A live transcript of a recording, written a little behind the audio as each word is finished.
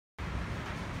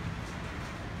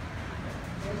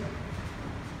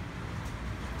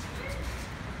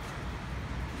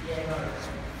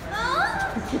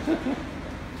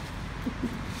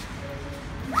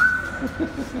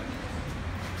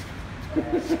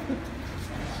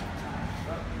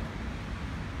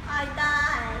I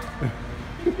died.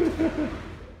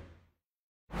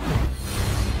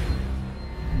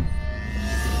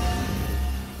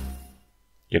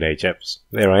 G'day chaps,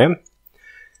 there I am,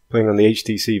 playing on the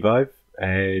HTC Vive,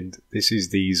 and this is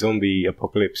the zombie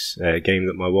apocalypse game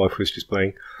that my wife was just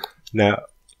playing. Now,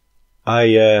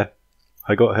 I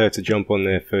got her to jump on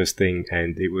there first thing,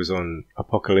 and it was on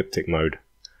apocalyptic mode,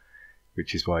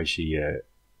 which is why she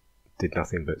did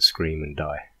nothing but scream and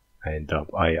die. And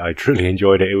I truly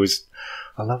enjoyed it.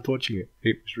 I loved watching it.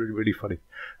 It was really, really funny.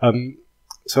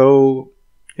 So,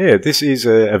 yeah, this is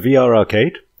a VR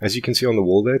arcade. As you can see on the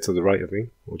wall there, to the right of me,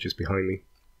 or just behind me,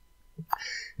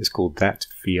 it's called That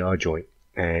VR Joint,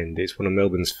 and it's one of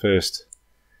Melbourne's first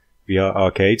VR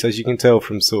arcades. As you can tell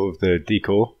from sort of the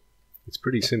decor, it's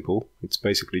pretty simple. It's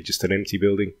basically just an empty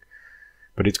building,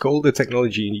 but it's got all the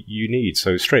technology you need.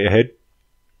 So straight ahead,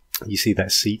 you see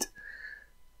that seat.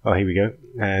 Oh, here we go.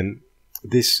 And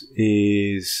this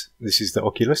is the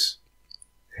Oculus,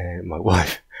 and my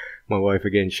wife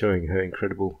again showing her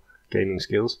incredible gaming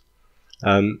skills.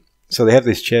 So they have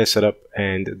this chair set up,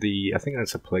 and I think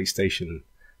that's a PlayStation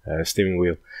steering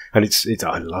wheel, and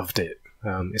I loved it.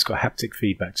 It's got haptic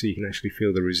feedback, so you can actually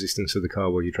feel the resistance of the car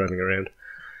while you're driving around.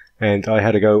 And I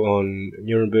had to go on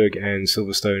Nuremberg and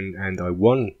Silverstone, and I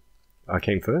won. I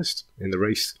came first in the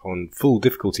race on full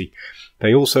difficulty.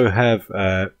 They also have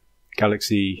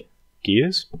Galaxy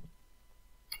gears.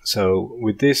 So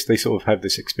with this, they sort of have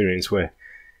this experience where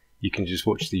you can just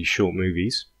watch these short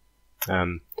movies.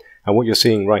 And what you're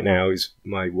seeing right now is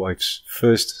my wife's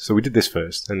first, so we did this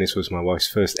first, and this was my wife's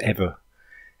first ever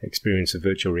experience of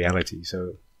virtual reality.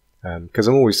 So, because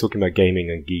I'm always talking about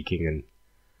gaming and geeking and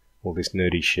all this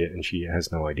nerdy shit, and she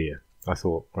has no idea. I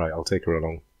thought, right, I'll take her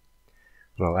along,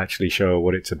 and I'll actually show her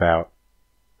what it's about,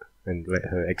 and let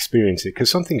her experience it,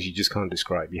 because some things you just can't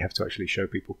describe. You have to actually show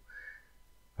people.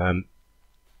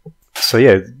 So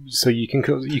yeah, so you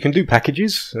can do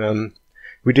packages.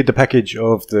 We did the package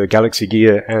of the Galaxy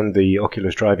Gear and the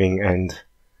Oculus Driving and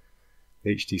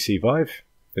the HTC Vive.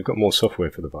 They've got more software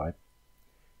for the Vive.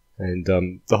 And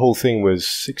the whole thing was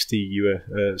 60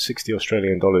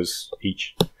 Australian dollars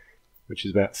each, which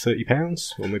is about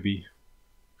 £30, or maybe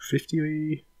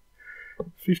 50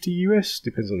 US,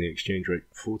 depends on the exchange rate,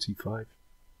 45.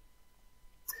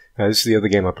 This is the other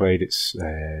game I played. It's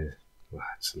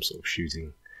some sort of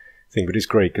shooting thing, but it's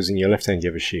great because in your left hand you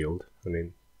have a shield, and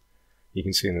then you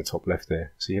can see in the top left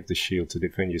there. So you have the shield to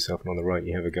defend yourself, and on the right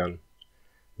you have a gun.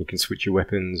 You can switch your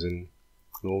weapons and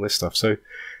all this stuff. So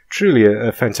truly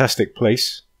a fantastic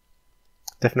place.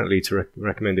 Definitely to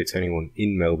recommend it to anyone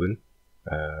in Melbourne.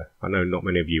 I know not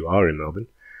many of you are in Melbourne,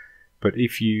 but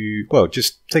if you, well,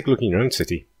 just take a look in your own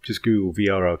city. Just Google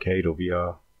VR arcade or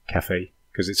VR cafe,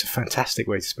 because it's a fantastic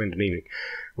way to spend an evening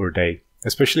or a day,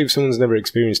 especially if someone's never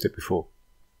experienced it before.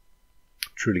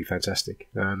 Truly fantastic.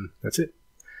 That's it.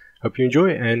 Hope you enjoy,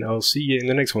 and I'll see you in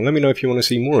the next one. Let me know if you want to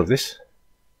see more of this.